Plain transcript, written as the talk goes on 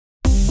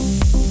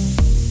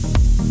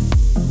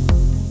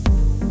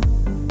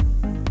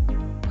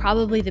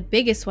probably the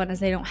biggest one is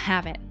they don't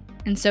have it.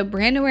 And so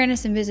brand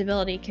awareness and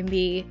visibility can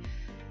be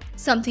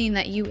something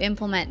that you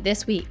implement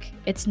this week.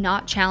 It's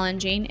not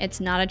challenging.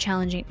 It's not a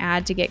challenging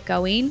ad to get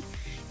going.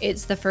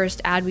 It's the first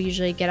ad we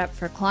usually get up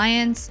for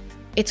clients.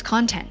 It's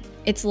content.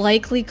 It's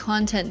likely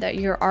content that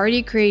you're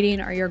already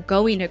creating or you're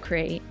going to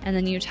create, and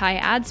then you tie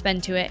ad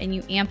spend to it and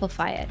you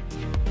amplify it.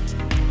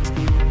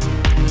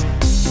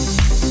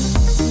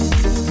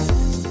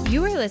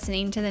 You are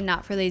listening to the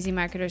Not for Lazy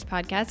Marketers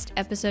podcast,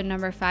 episode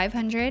number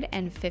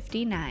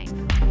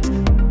 559.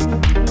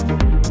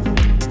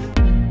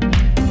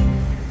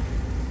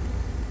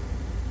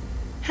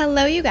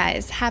 Hello, you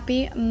guys.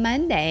 Happy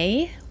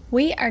Monday.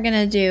 We are going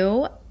to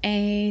do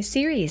a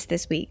series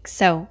this week.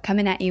 So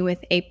coming at you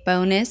with a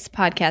bonus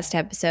podcast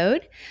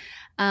episode.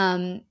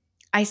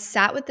 I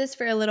sat with this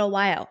for a little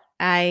while.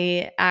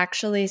 I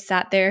actually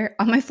sat there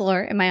on my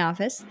floor in my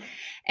office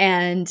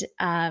and,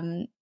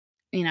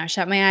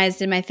 shut my eyes,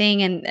 did my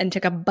thing and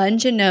took a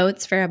bunch of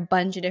notes for a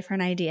bunch of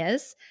different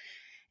ideas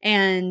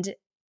and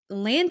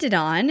landed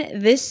on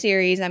this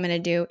series I'm going to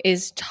do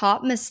is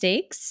top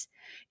mistakes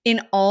in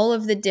all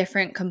of the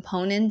different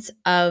components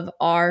of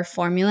our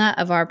formula,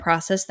 of our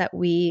process that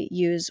we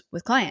use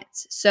with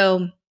clients.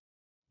 So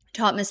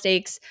top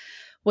mistakes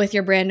with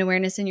your brand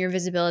awareness and your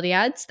visibility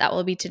ads, that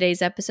will be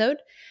today's episode.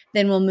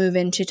 Then we'll move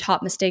into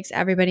top mistakes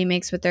everybody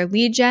makes with their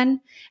lead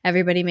gen,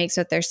 everybody makes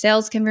with their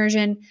sales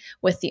conversion,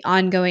 with the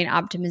ongoing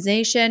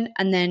optimization,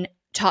 and then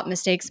top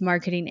mistakes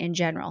marketing in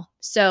general.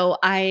 So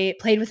I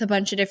played with a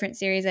bunch of different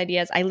series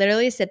ideas. I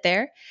literally sit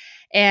there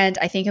and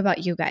I think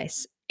about you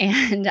guys.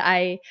 And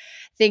I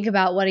think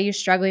about, what are you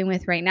struggling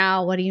with right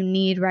now? What do you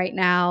need right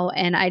now?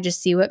 And I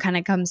just see what kind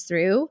of comes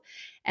through.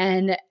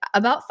 And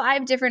about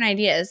 5 different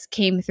ideas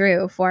came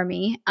through for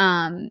me.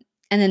 And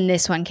then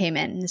this one came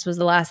in. This was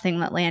the last thing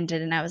that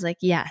landed. And I was like,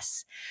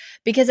 yes,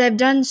 because I've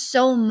done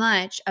so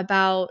much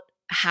about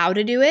how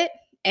to do it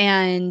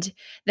and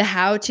the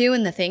how to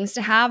and the things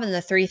to have and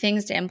the 3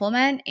 things to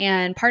implement.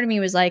 And part of me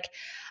was like,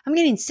 I'm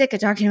getting sick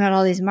of talking about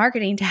all these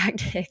marketing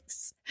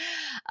tactics.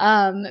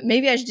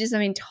 Maybe I should do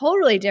something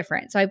totally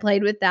different. So I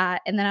played with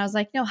that. And then I was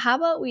like, no, how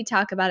about we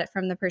talk about it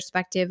from the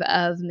perspective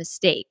of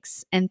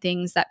mistakes and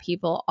things that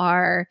people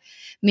are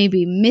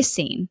maybe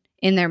missing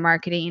in their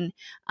marketing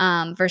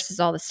versus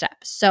all the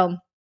steps. So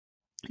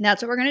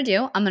that's what we're going to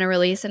do. I'm going to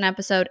release an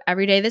episode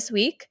every day this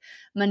week,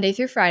 Monday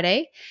through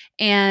Friday.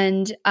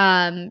 And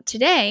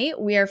today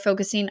we are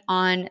focusing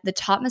on the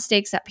top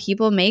mistakes that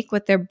people make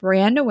with their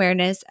brand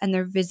awareness and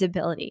their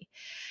visibility.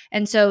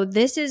 And so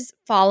this is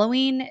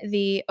following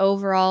the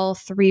overall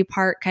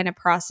 3-part kind of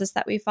process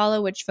that we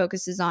follow, which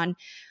focuses on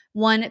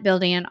 1,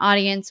 building an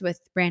audience with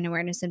brand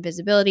awareness and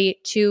visibility,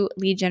 2,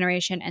 lead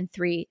generation, and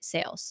 3,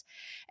 sales.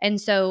 And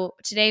so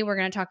today we're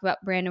going to talk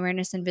about brand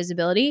awareness and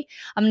visibility.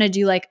 I'm going to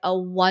do like a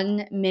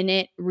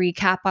 1-minute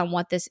recap on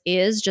what this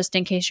is, just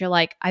in case you're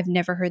like, I've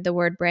never heard the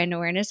word brand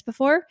awareness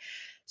before.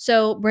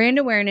 So brand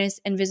awareness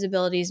and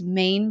visibility's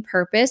main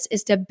purpose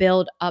is to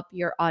build up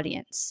your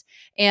audience.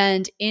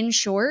 And in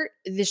short,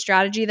 the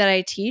strategy that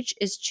I teach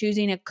is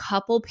choosing a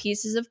couple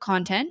pieces of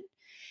content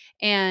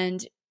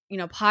and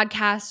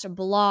podcast,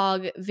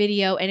 blog,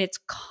 video, and it's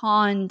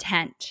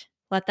content.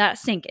 Let that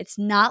sink. It's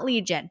not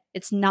lead gen.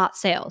 It's not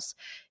sales.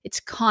 It's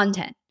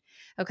content.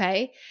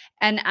 Okay.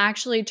 And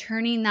actually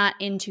turning that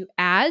into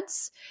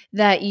ads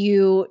that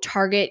you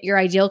target your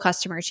ideal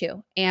customer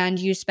to. And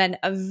you spend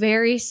a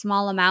very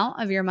small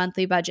amount of your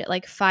monthly budget,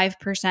 like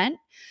 5%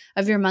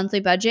 of your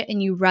monthly budget,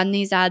 and you run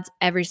these ads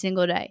every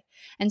single day.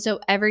 And so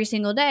every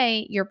single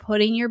day, you're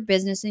putting your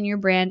business and your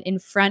brand in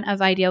front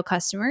of ideal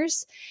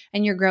customers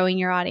and you're growing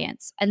your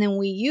audience. And then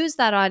we use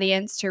that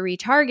audience to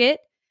retarget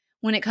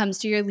when it comes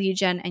to your lead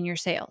gen and your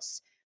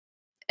sales.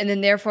 And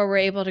then therefore, we're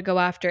able to go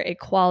after a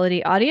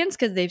quality audience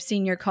because they've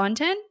seen your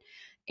content.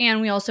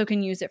 And we also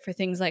can use it for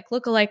things like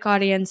lookalike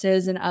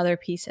audiences and other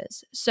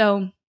pieces.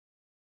 So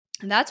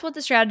that's what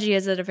the strategy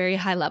is at a very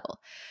high level.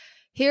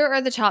 Here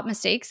are the top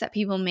mistakes that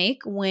people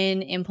make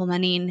when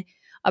implementing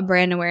a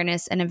brand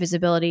awareness and a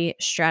visibility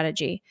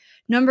strategy.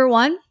 Number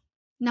 1,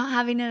 not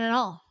having it at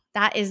all.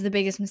 That is the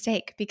biggest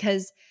mistake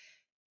because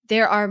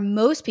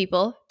most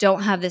people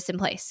don't have this in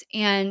place.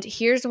 And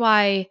here's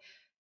why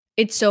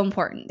it's so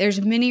important.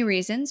 There's many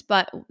reasons,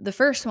 but the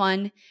first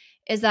one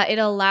is that it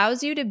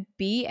allows you to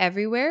be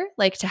everywhere,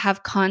 like to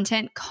have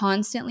content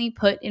constantly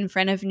put in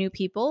front of new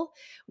people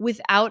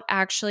without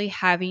actually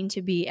having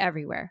to be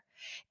everywhere.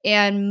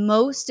 And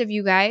most of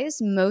you guys,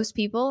 most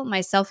people,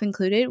 myself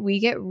included, we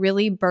get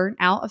really burnt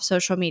out of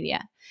social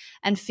media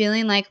and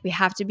feeling like we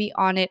have to be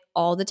on it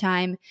all the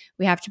time.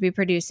 We have to be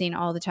producing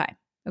all the time.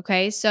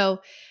 Okay.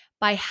 So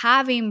by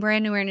having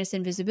brand awareness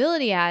and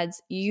visibility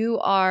ads, you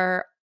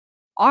are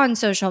on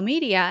social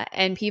media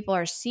and people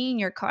are seeing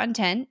your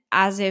content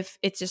as if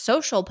it's a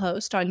social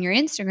post on your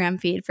Instagram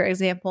feed, for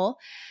example,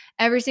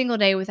 every single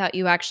day without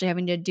you actually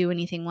having to do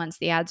anything once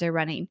the ads are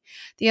running.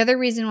 The other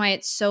reason why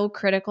it's so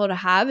critical to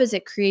have is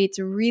it creates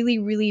really,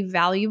 really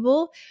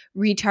valuable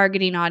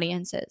retargeting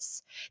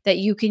audiences that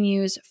you can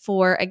use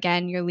for,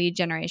 again, your lead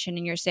generation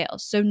and your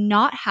sales. So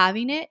not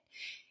having it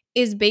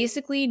is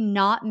basically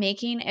not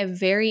making a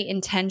very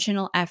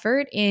intentional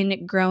effort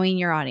in growing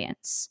your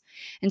audience.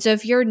 And so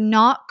if you're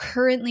not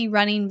currently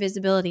running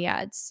visibility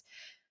ads,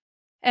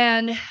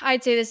 and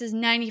I'd say this is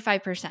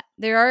 95%,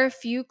 there are a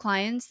few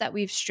clients that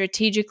we've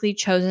strategically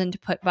chosen to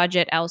put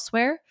budget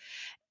elsewhere.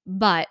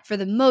 But for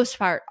the most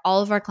part,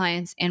 all of our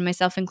clients, and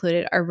myself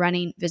included, are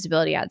running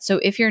visibility ads. So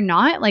if you're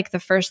not, like, the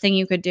first thing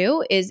you could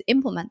do is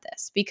implement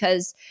this,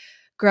 because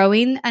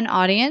growing an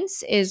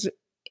audience is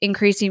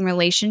increasing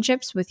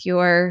relationships with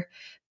your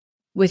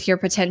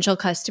potential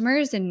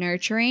customers and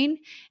nurturing,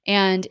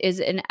 and is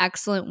an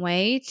excellent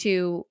way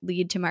to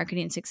lead to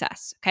marketing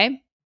success.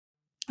 Okay.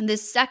 The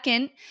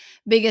second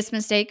biggest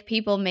mistake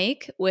people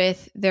make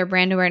with their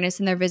brand awareness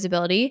and their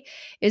visibility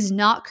is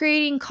not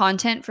creating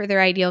content for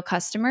their ideal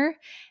customer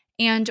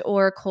and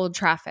or cold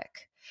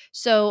traffic.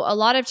 So a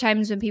lot of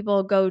times when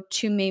people go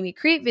to maybe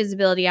create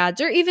visibility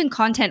ads, or even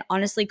content,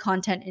 honestly,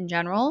 content in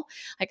general,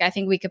 like, I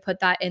think we could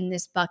put that in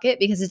this bucket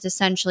because it's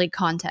essentially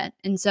content.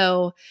 And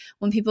so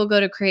when people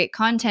go to create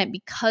content,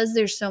 because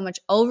there's so much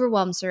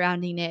overwhelm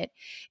surrounding it,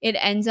 it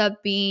ends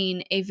up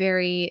being a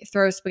very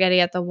throw spaghetti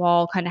at the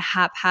wall, kind of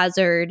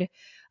haphazard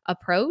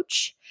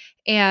approach.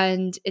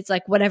 And it's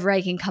like whatever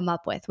I can come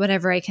up with,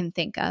 whatever I can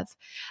think of.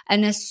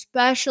 And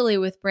especially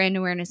with brand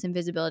awareness and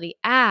visibility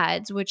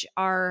ads, which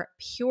are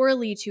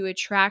purely to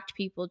attract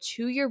people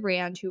to your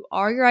brand who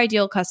are your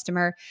ideal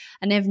customer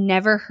and have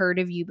never heard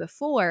of you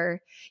before,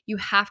 you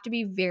have to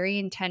be very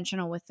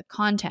intentional with the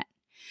content.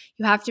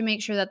 You have to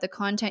make sure that the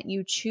content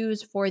you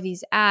choose for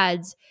these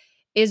ads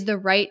is the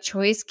right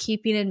choice,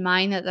 keeping in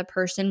mind that the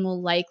person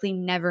will likely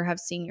never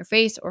have seen your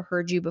face or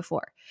heard you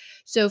before.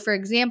 So, for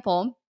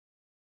example,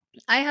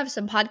 I have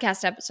some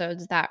podcast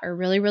episodes that are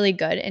really, really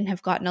good and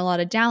have gotten a lot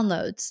of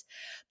downloads,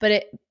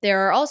 but there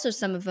are also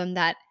some of them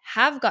that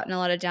have gotten a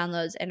lot of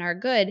downloads and are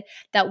good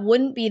that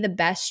wouldn't be the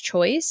best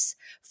choice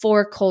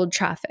for cold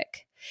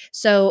traffic.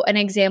 So an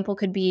example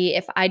could be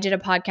if I did a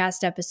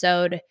podcast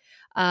episode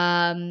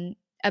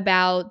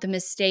about the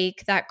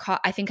mistake that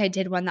I think I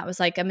did one that was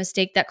like a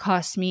mistake that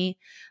cost me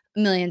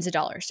millions of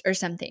dollars or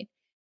something.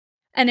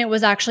 And it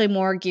was actually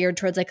more geared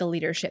towards like a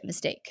leadership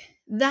mistake.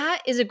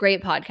 That is a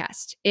great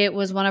podcast. It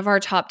was one of our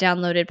top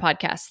downloaded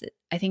podcasts.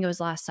 I think it was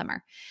last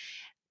summer.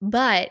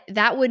 But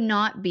that would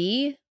not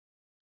be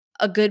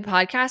a good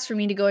podcast for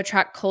me to go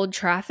attract cold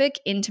traffic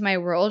into my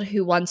world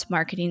who wants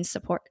marketing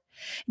support.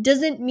 It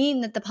doesn't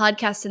mean that the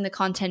podcast and the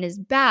content is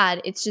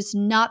bad. It's just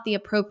not the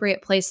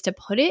appropriate place to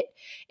put it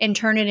and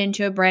turn it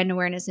into a brand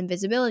awareness and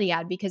visibility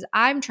ad, because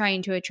I'm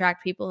trying to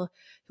attract people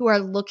who are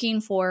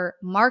looking for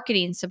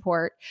marketing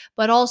support,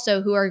 but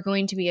also who are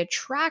going to be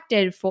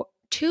attracted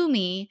to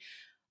me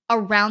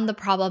around the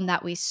problem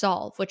that we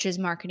solve, which is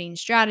marketing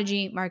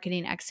strategy,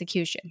 marketing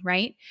execution,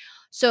 right?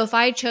 So if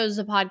I chose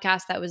a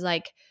podcast that was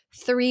like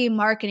 3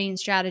 marketing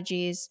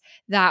strategies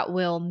that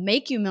will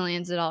make you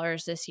millions of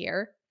dollars this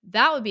year,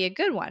 that would be a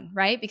good one,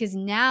 right? Because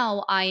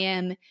now I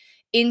am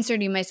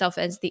inserting myself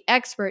as the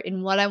expert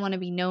in what I want to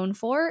be known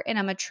for, and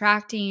I'm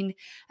attracting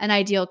an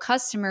ideal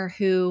customer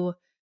who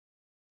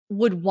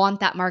would want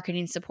that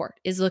marketing support,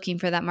 is looking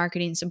for that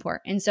marketing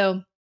support. And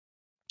so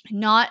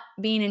not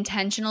being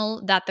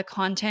intentional that the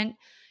content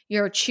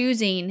you're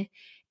choosing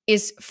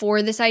is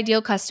for this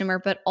ideal customer,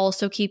 but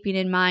also keeping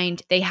in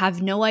mind they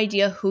have no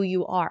idea who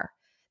you are.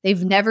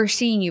 They've never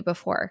seen you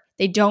before.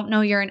 They don't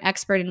know you're an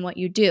expert in what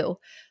you do.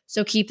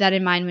 So keep that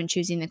in mind when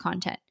choosing the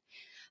content.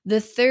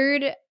 The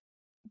third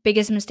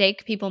biggest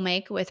mistake people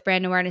make with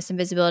brand awareness and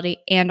visibility,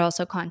 and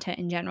also content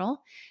in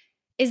general,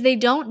 is they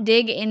don't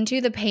dig into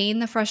the pain,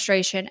 the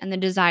frustration, and the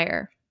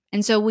desire.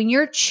 And so when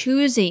you're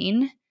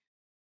choosing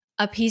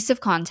a piece of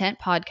content,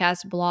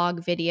 podcast,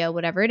 blog, video,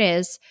 whatever it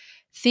is,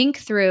 think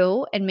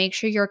through and make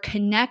sure you're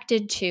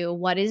connected to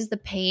what is the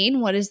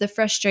pain, what is the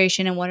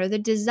frustration, and what are the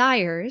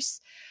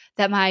desires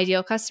that my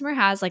ideal customer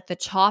has, like the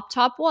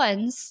top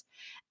ones,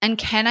 and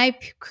can I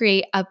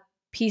create a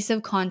piece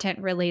of content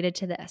related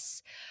to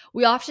this?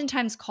 We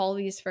oftentimes call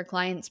these for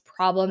clients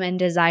problem and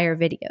desire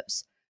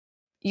videos.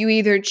 You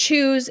either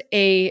choose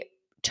a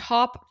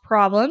top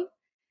problem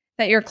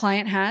that your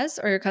client has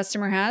or your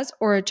customer has,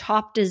 or a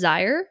top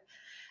desire,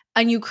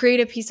 and you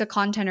create a piece of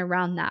content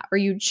around that, or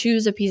you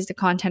choose a piece of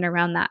content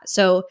around that.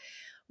 So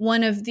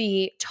one of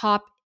the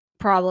top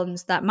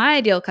problems that my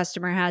ideal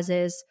customer has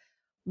is,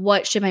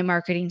 what should my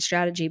marketing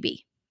strategy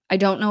be? I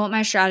don't know what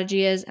my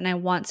strategy is, and I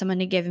want someone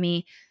to give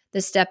me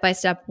the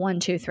step-by-step 1,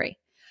 2, 3.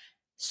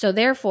 So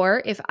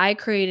therefore, if I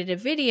created a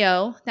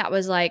video that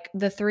was like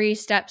the 3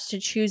 steps to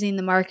choosing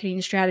the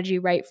marketing strategy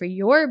right for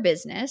your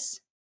business,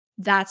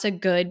 that's a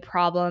good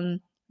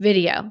problem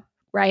video,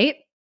 right?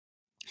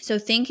 So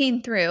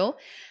thinking through,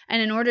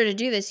 and in order to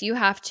do this, you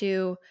have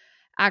to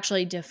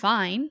actually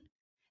define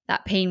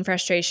that pain,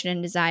 frustration,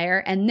 and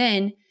desire, and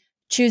then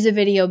choose a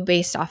video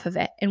based off of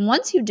it. And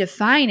once you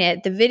define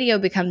it, the video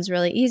becomes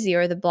really easy,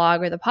 or the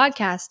blog or the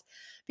podcast,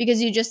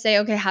 because you just say,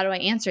 okay, how do I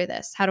answer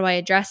this? How do I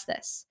address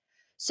this?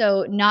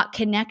 So not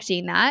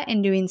connecting that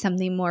and doing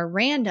something more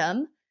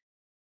random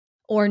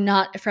or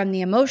not from the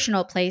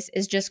emotional place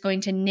is just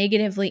going to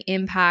negatively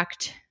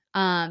impact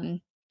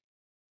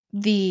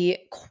the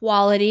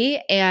quality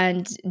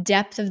and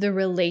depth of the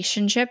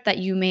relationship that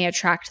you may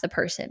attract the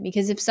person.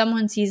 Because if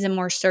someone sees a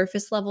more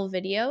surface level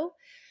video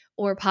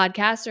or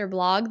podcast or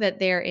blog that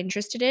they're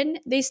interested in,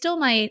 they still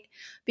might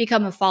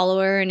become a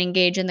follower and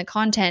engage in the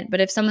content. But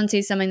if someone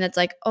sees something that's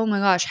like, oh my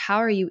gosh, how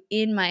are you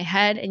in my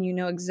head and you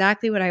know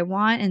exactly what I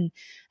want and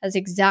that's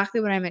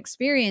exactly what I'm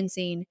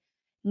experiencing,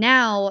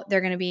 now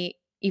they're going to be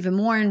even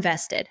more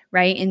invested,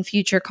 right, in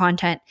future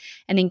content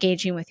and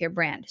engaging with your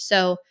brand.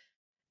 So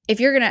if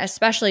you're going to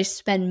especially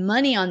spend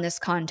money on this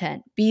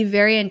content, be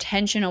very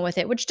intentional with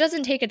it, which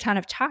doesn't take a ton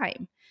of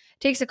time. It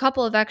takes a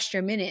couple of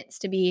extra minutes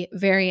to be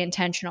very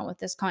intentional with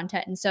this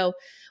content. And so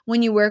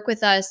when you work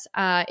with us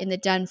in the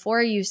done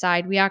for you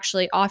side, we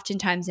actually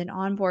oftentimes in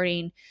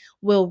onboarding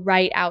will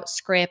write out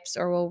scripts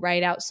or we'll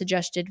write out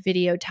suggested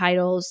video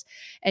titles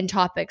and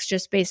topics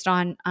just based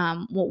on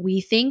what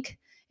we think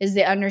is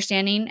the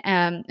understanding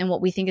and what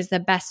we think is the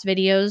best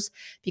videos,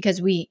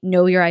 because we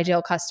know your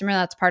ideal customer.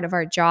 That's part of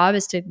our job,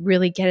 is to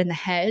really get in the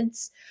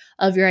heads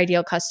of your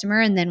ideal customer.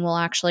 And then we'll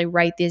actually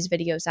write these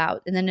videos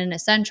out. And then in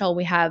Essential,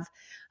 we have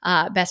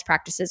best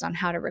practices on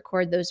how to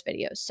record those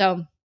videos.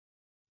 So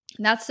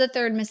that's the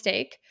third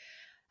mistake.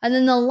 And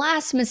then the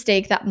last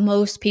mistake that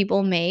most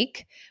people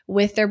make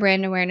with their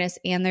brand awareness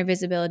and their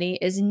visibility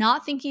is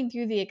not thinking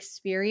through the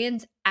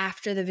experience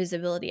after the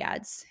visibility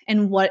ads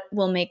and what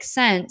will make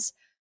sense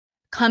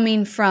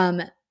coming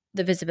from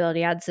the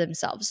visibility ads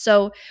themselves.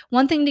 So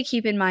one thing to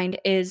keep in mind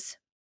is,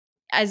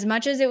 as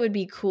much as it would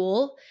be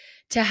cool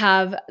to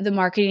have the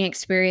marketing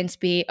experience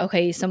be,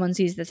 okay, someone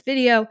sees this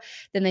video,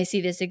 then they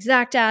see this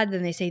exact ad,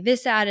 then they say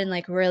this ad and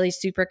like really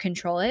super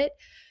control it.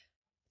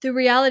 The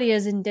reality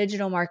is, in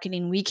digital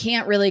marketing, we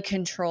can't really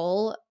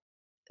control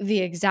the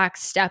exact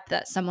step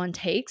that someone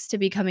takes to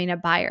becoming a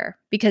buyer,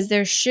 because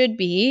there should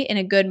be, in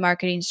a good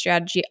marketing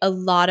strategy, a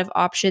lot of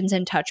options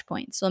and touch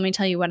points. So let me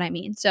tell you what I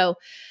mean. So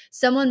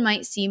someone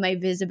might see my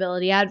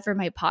visibility ad for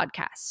my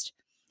podcast,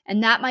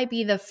 and that might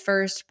be the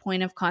first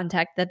point of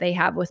contact that they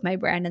have with my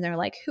brand. And they're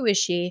like, who is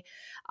she?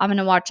 I'm going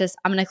to watch this.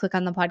 I'm going to click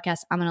on the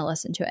podcast. I'm going to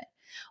listen to it.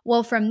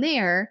 Well, from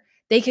there,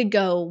 they could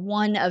go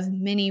one of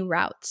many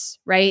routes,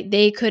 right?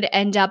 They could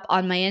end up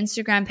on my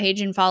Instagram page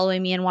and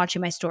following me and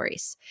watching my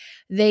stories.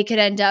 They could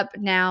end up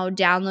now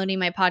downloading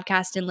my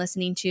podcast and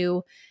listening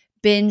to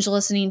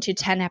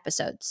 10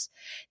 episodes.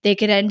 They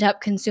could end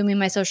up consuming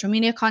my social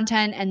media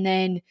content and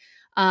then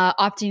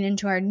opting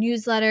into our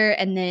newsletter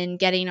and then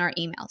getting our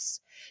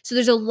emails. So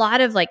there's a lot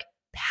of like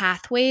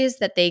pathways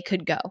that they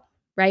could go,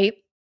 right?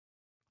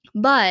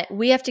 But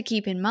we have to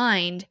keep in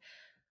mind,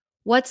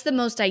 what's the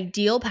most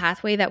ideal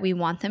pathway that we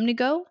want them to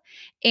go?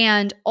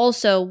 And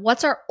also,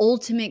 what's our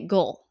ultimate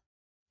goal?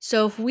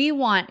 So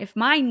if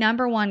my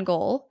number one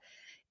goal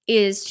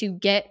is to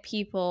get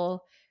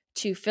people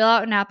to fill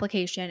out an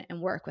application and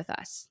work with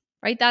us,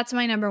 right? That's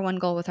my number one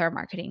goal with our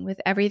marketing,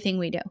 with everything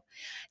we do.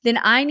 Then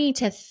I need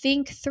to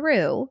think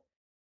through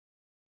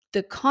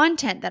the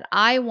content that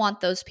I want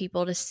those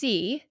people to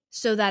see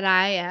so that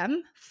I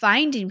am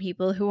finding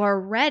people who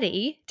are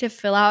ready to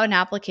fill out an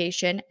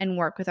application and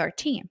work with our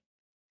team.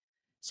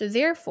 So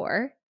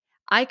therefore,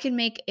 I can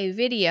make a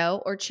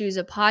video or choose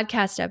a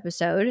podcast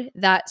episode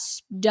that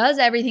does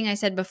everything I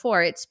said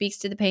before. It speaks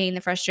to the pain,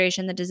 the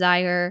frustration, the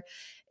desire.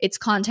 It's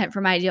content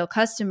for my ideal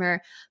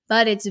customer,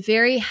 but it's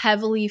very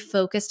heavily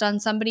focused on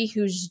somebody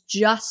who's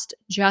just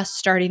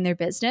starting their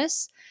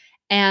business,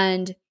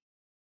 and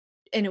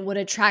it would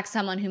attract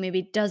someone who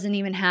maybe doesn't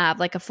even have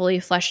like a fully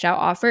fleshed out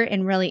offer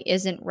and really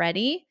isn't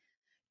ready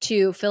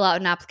to fill out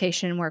an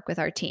application and work with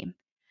our team.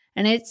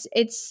 And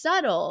it's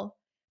subtle,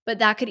 but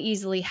that could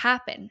easily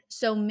happen.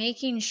 So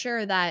making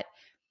sure that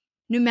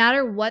no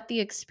matter what the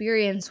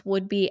experience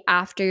would be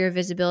after your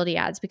visibility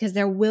ads, because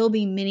there will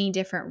be many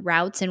different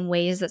routes and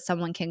ways that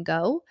someone can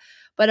go,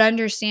 but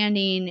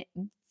understanding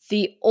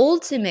the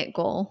ultimate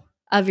goal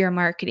of your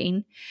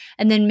marketing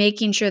and then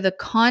making sure the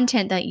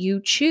content that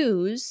you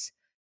choose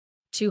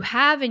to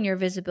have in your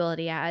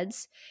visibility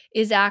ads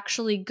is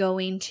actually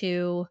going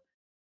to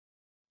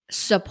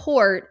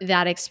support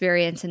that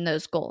experience and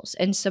those goals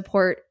and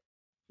support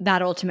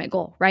that ultimate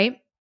goal, right?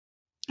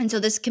 And so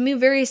this can be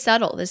very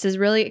subtle.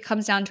 It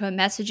comes down to a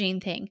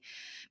messaging thing,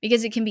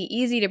 because it can be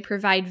easy to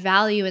provide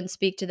value and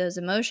speak to those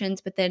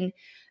emotions, but then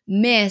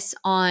miss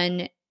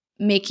on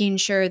making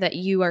sure that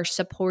you are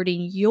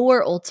supporting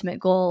your ultimate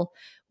goal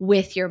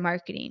with your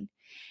marketing.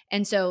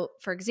 And so,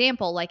 for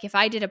example, like if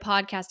I did a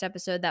podcast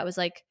episode that was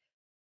like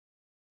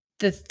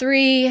the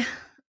three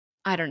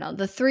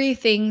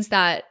things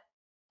that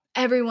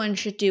everyone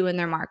should do in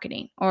their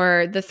marketing,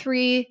 or the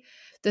three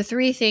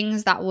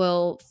things that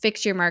will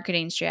fix your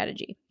marketing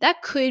strategy.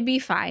 That could be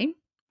fine,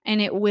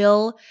 and it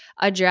will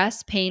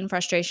address pain,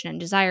 frustration, and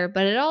desire,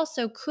 but it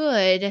also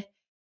could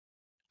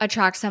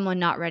attract someone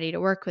not ready to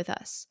work with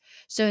us.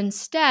 So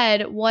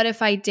instead, what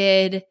if I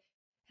did,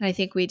 and I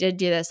think we did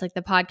do this, like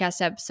the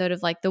podcast episode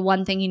of like the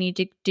one thing you need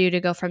to do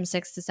to go from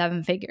 6 to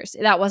 7 figures.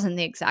 That wasn't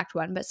the exact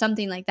one, but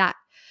something like that.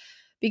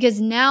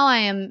 Because now I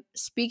am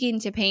speaking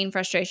to pain,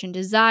 frustration,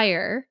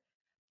 desire,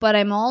 but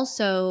I'm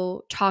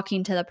also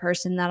talking to the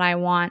person that I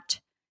want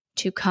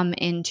to come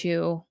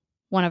into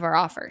one of our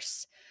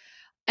offers.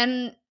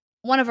 And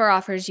one of our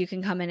offers, you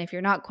can come in if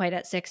you're not quite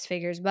at six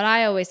figures, but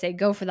I always say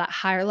go for that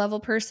higher level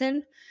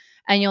person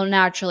and you'll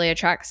naturally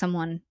attract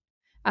someone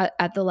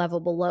at the level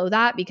below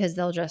that because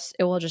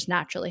it will just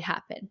naturally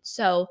happen.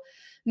 So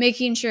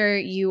making sure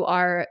you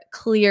are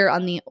clear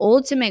on the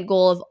ultimate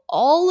goal of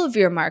all of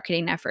your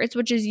marketing efforts,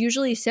 which is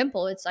usually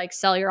simple. It's like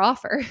sell your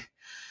offer.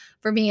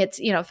 For me, it's,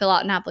 fill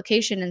out an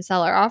application and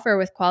sell our offer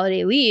with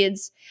quality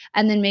leads,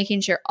 and then making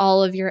sure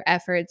all of your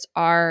efforts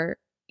are,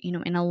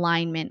 in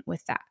alignment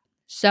with that.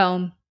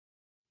 So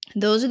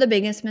those are the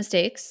biggest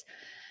mistakes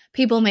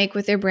people make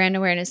with their brand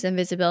awareness and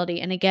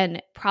visibility. And again,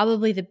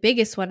 probably the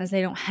biggest one is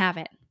they don't have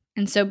it.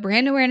 And so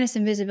brand awareness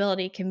and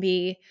visibility can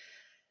be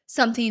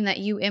something that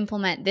you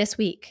implement this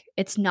week.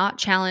 It's not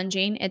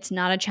challenging. It's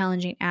not a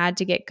challenging ad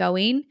to get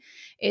going.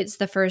 It's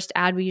the first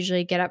ad we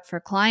usually get up for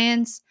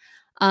clients.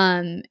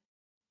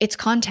 It's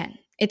content.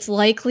 It's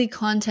likely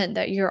content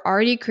that you're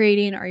already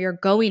creating or you're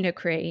going to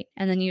create,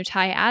 and then you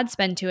tie ad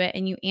spend to it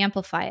and you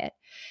amplify it,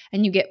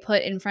 and you get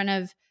put in front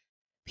of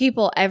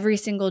people every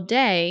single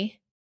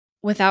day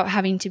without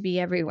having to be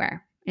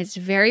everywhere. It's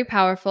very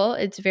powerful.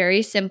 It's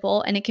very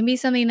simple, and it can be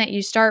something that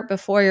you start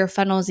before your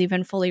funnel is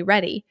even fully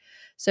ready.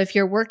 So if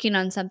you're working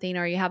on something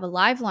or you have a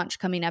live launch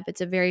coming up,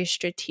 it's a very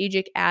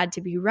strategic ad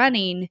to be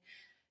running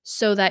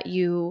so that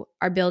you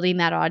are building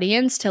that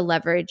audience to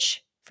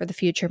leverage for the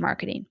future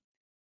marketing.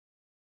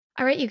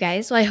 All right, you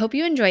guys. Well, I hope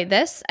you enjoyed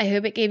this. I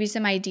hope it gave you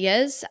some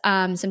ideas,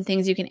 some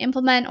things you can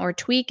implement or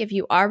tweak if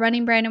you are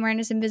running brand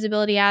awareness and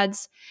visibility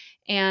ads.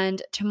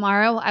 And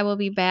tomorrow I will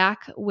be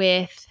back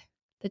with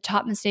the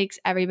top mistakes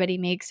everybody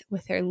makes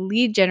with their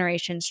lead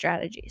generation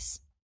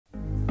strategies.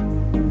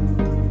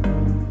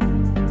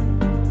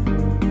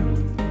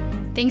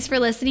 Thanks for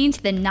listening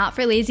to the Not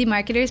for Lazy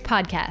Marketers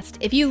podcast.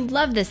 If you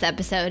love this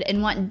episode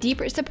and want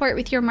deeper support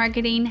with your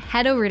marketing,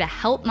 head over to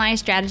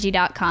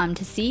helpmystrategy.com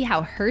to see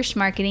how Hirsch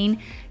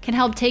Marketing can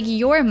help take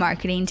your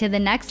marketing to the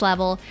next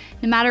level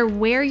no matter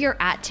where you're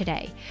at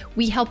today.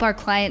 We help our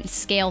clients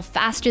scale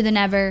faster than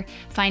ever,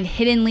 find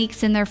hidden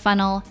leaks in their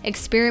funnel,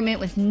 experiment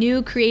with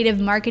new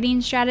creative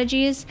marketing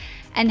strategies,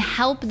 and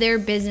help their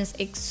business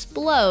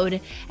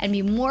explode and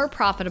be more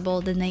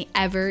profitable than they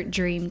ever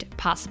dreamed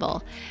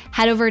possible.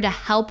 Head over to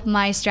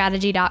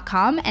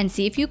helpmystrategy.com and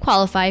see if you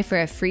qualify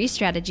for a free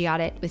strategy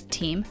audit with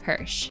Team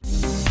Hirsch.